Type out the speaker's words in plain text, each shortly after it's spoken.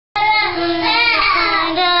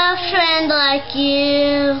like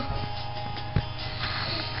you.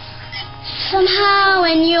 Somehow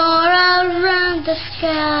when you're around, the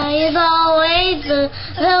sky is always blue.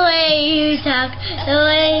 The way you talk, the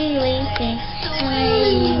way we think, the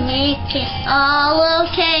way you make it all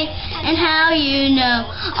okay. And how you know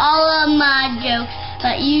all of my jokes,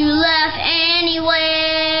 but you laugh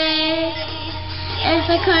anyway. If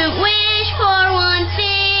I couldn't wish for one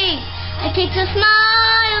thing, I take the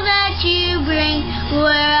smile that you bring.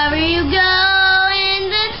 Wherever you go in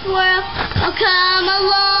this world, I'll come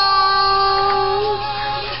along.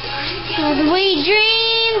 'Cause we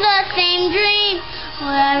dream the same dream.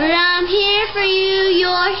 Wherever I'm here for you,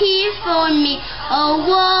 you're here for me. Oh,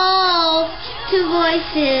 whoa, two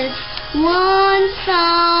voices, one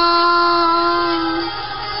song.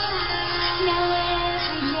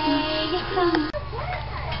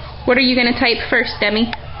 What are you going to type first,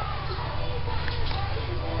 Demi?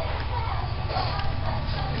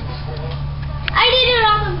 I did it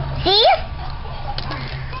all. See?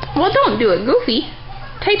 Well, don't do it goofy.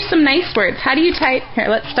 Type some nice words. How do you type? Here,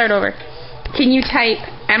 let's start over. Can you type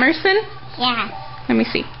Emerson? Yeah. Let me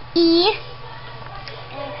see.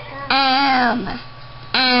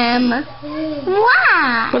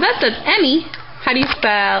 Wow. Well, that says Emmy. How do you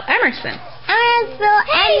spell Emerson? I spell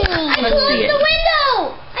Emmy. I Let's see closed it. the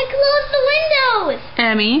window. I closed the windows.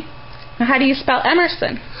 Emmy. Now, how do you spell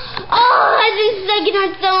Emerson? Oh, I think second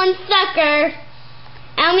on someone sucker.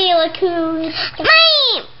 Emmy, look who's. That's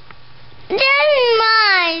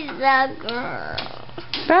my sucker.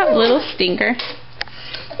 That little stinker.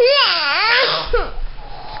 Yeah.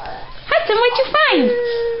 Hudson, what'd you find?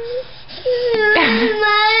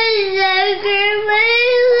 My sucker,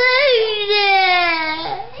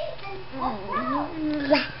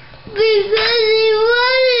 because he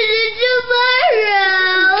wanted it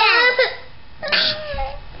tomorrow.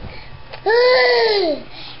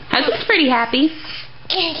 Hudson's pretty happy.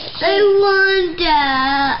 I want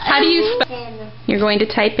that. How do you spell? You're going to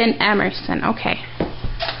type in Emerson. Okay.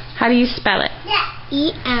 How do you spell it?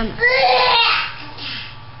 E-M.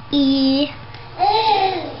 E-R.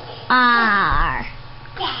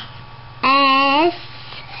 S-O-N.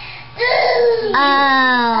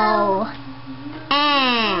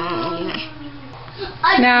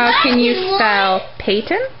 Now, can you spell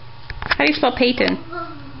Peyton? How do you spell Peyton?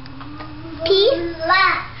 P-E-Y-T-O-N.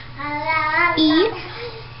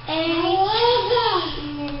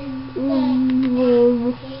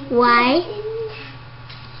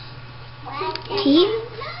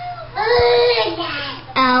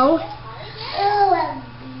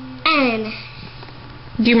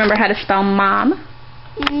 Do you remember how to spell Mom?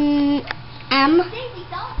 M.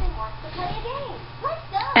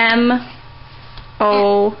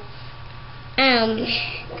 M-O.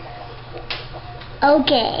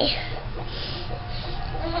 Okay.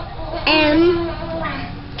 M-O-M.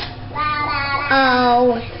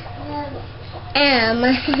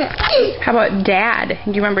 How about Dad?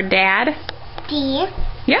 Do you remember Dad? D.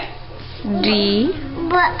 Yeah. D.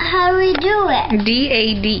 But how do we do it?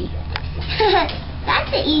 D-A-D.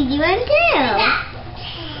 That's an easy one too.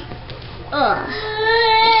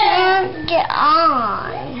 Can't get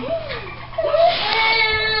on.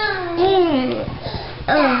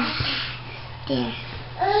 There.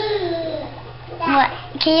 What?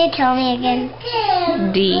 Can you tell me again?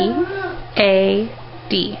 D-A-D.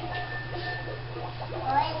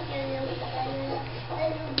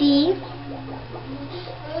 D.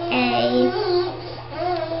 A.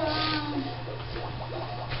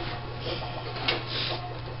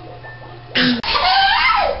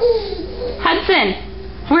 Hudson,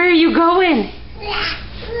 where are you going?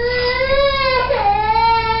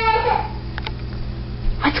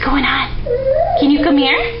 What's going on? Can you come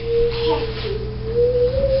here?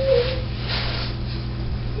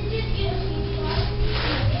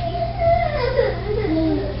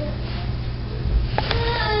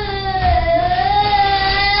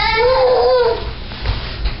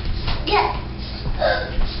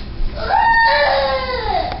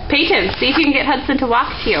 Peyton, see if you can get Hudson to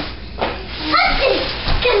walk to you. Hudson,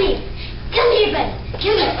 come here. Come here, bud.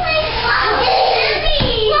 Come here.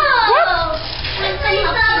 Whoa.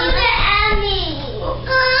 Follow the Emmy.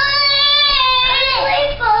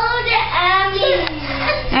 Follow the Emmy.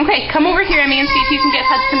 Okay, come over here, Emmy, and see if you can get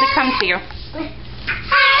Hudson to come to you.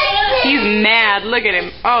 He's mad. Look at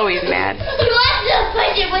him. Oh, he's mad. He wants to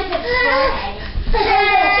push it with his foot.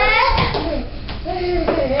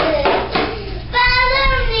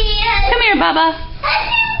 Follow me. Come here, Bubba.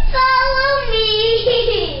 Follow me.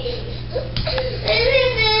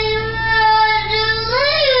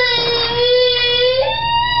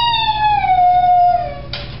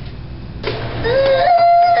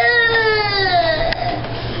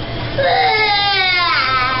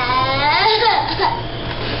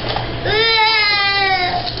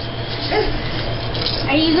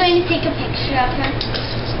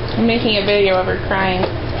 I'm making a video of her crying.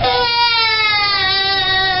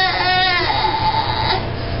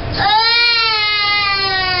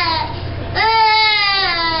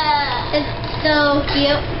 It's so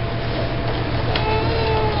cute.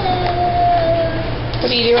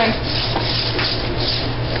 What are you doing?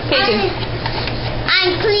 Peyton.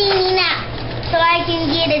 I'm cleaning up so I can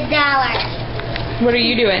get $1. What are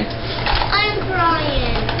you doing? I'm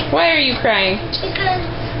crying. Why are you crying?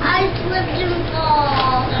 Because I slipped and fall.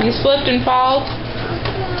 You slipped and fall?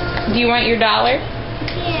 Do you want your $1?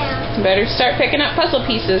 Yeah. You better start picking up puzzle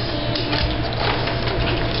pieces.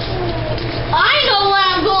 I know what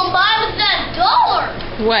I'm going to buy with that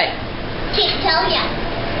 $1. What? Can't tell ya.